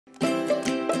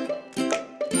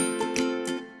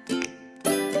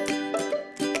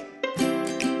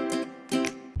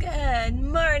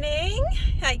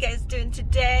How you guys doing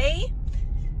today?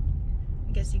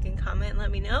 I guess you can comment and let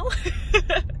me know.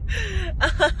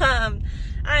 I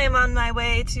am on my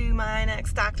way to my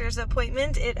next doctor's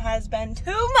appointment. It has been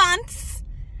 2 months.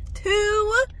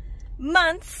 2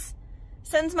 months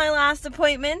since my last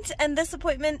appointment, and this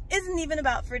appointment isn't even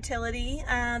about fertility.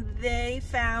 They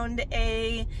found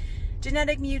a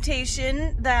genetic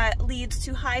mutation that leads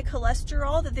to high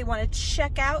cholesterol that they want to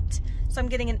check out. So I'm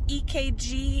getting an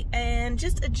EKG and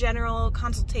just a general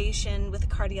consultation with a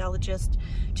cardiologist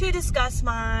to discuss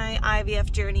my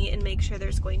IVF journey and make sure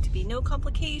there's going to be no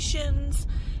complications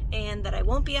and that I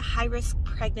won't be a high-risk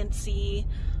pregnancy,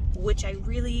 which I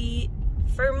really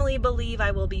firmly believe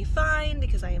I will be fine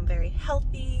because I am very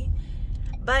healthy.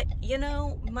 But, you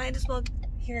know, might as well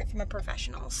hear it from a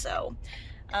professional. So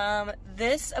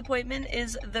this appointment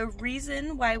is the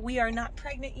reason why we are not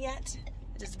pregnant yet.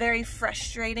 It is very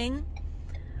frustrating,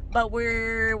 but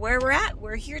we're where we're at.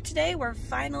 We're here today. We're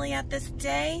finally at this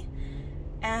day,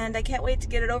 and I can't wait to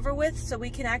get it over with so we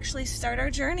can actually start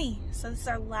our journey. So this is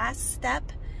our last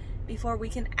step before we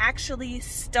can actually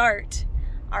start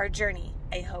our journey,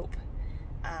 I hope.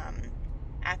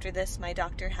 After this, my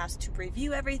doctor has to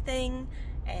review everything,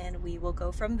 and we will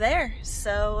go from there.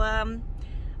 So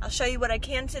I'll show you what I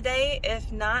can today.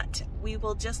 If not, we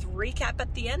will just recap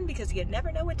at the end because you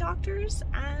never know with doctors.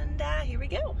 And here we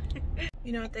go.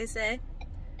 You know what they say?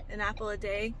 An apple a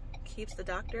day keeps the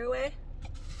doctor away.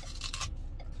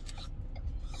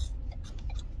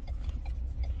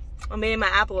 I made my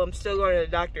apple, I'm still going to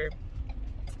the doctor.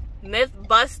 Myth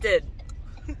busted.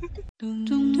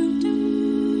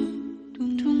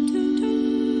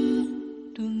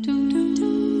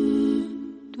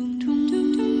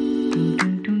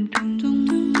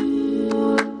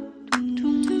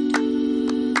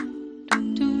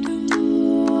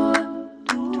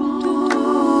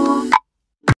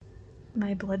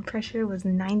 My blood pressure was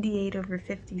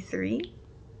 98/53.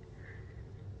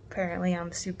 Apparently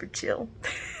I'm super chill.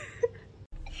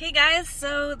 Hey guys,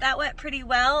 so that went pretty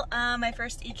well. My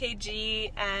first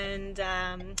EKG and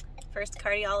first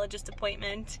cardiologist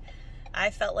appointment.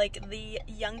 I felt like the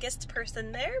youngest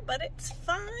person there, but it's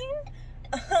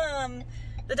fine.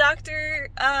 The doctor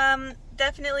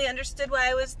definitely understood why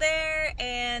I was there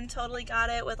and totally got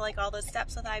it with like all the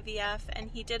steps with IVF, and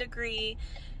he did agree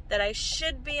that I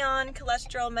should be on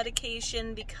cholesterol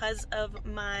medication because of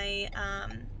my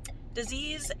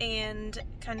disease and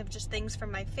kind of just things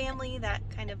from my family that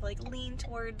kind of like lean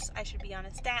towards I should be on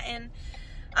a statin.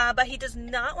 But he does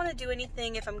not want to do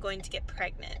anything if I'm going to get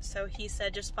pregnant. So he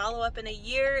said just follow up in a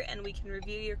year and we can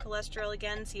review your cholesterol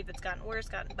again, see if it's gotten worse,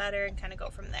 gotten better, and kind of go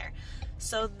from there.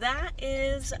 So that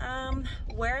is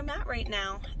where I'm at right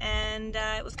now. And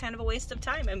it was kind of a waste of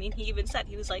time. I mean, he even said,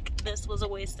 he was like, this was a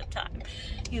waste of time.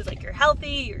 He was like, you're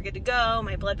healthy, you're good to go.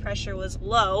 My blood pressure was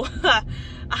low.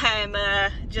 I'm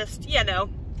just, you know,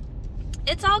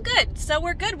 it's all good. So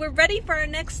we're good. We're ready for our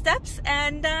next steps,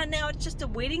 and now it's just a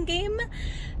waiting game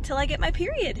till I get my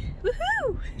period.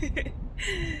 Woohoo!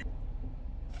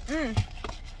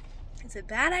 Is it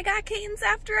bad I got Canes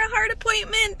after a heart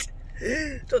appointment?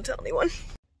 Don't tell anyone.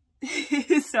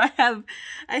 So I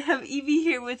have Evie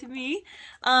here with me.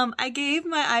 I gave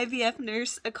my IVF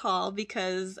nurse a call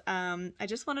because I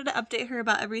just wanted to update her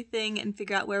about everything and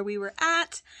figure out where we were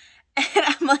at. And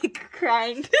I'm like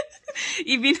crying.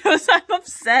 Evie knows I'm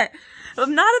upset.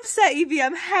 I'm not upset, Evie.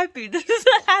 I'm happy. This is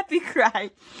a happy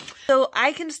cry. So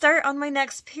I can start on my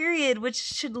next period, which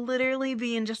should literally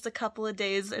be in just a couple of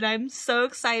days. And I'm so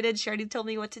excited. She already told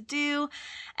me what to do.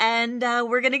 And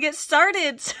we're going to get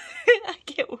started. I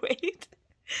can't wait.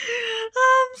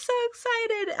 I'm so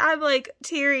excited. I'm like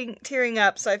tearing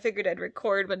up. So I figured I'd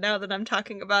record. But now that I'm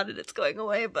talking about it, it's going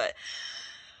away. But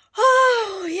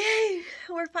oh, yay!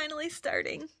 We're finally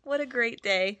starting. What a great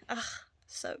day. Ugh,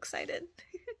 so excited.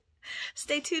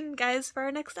 Stay tuned, guys, for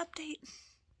our next update.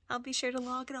 I'll be sure to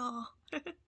log it all.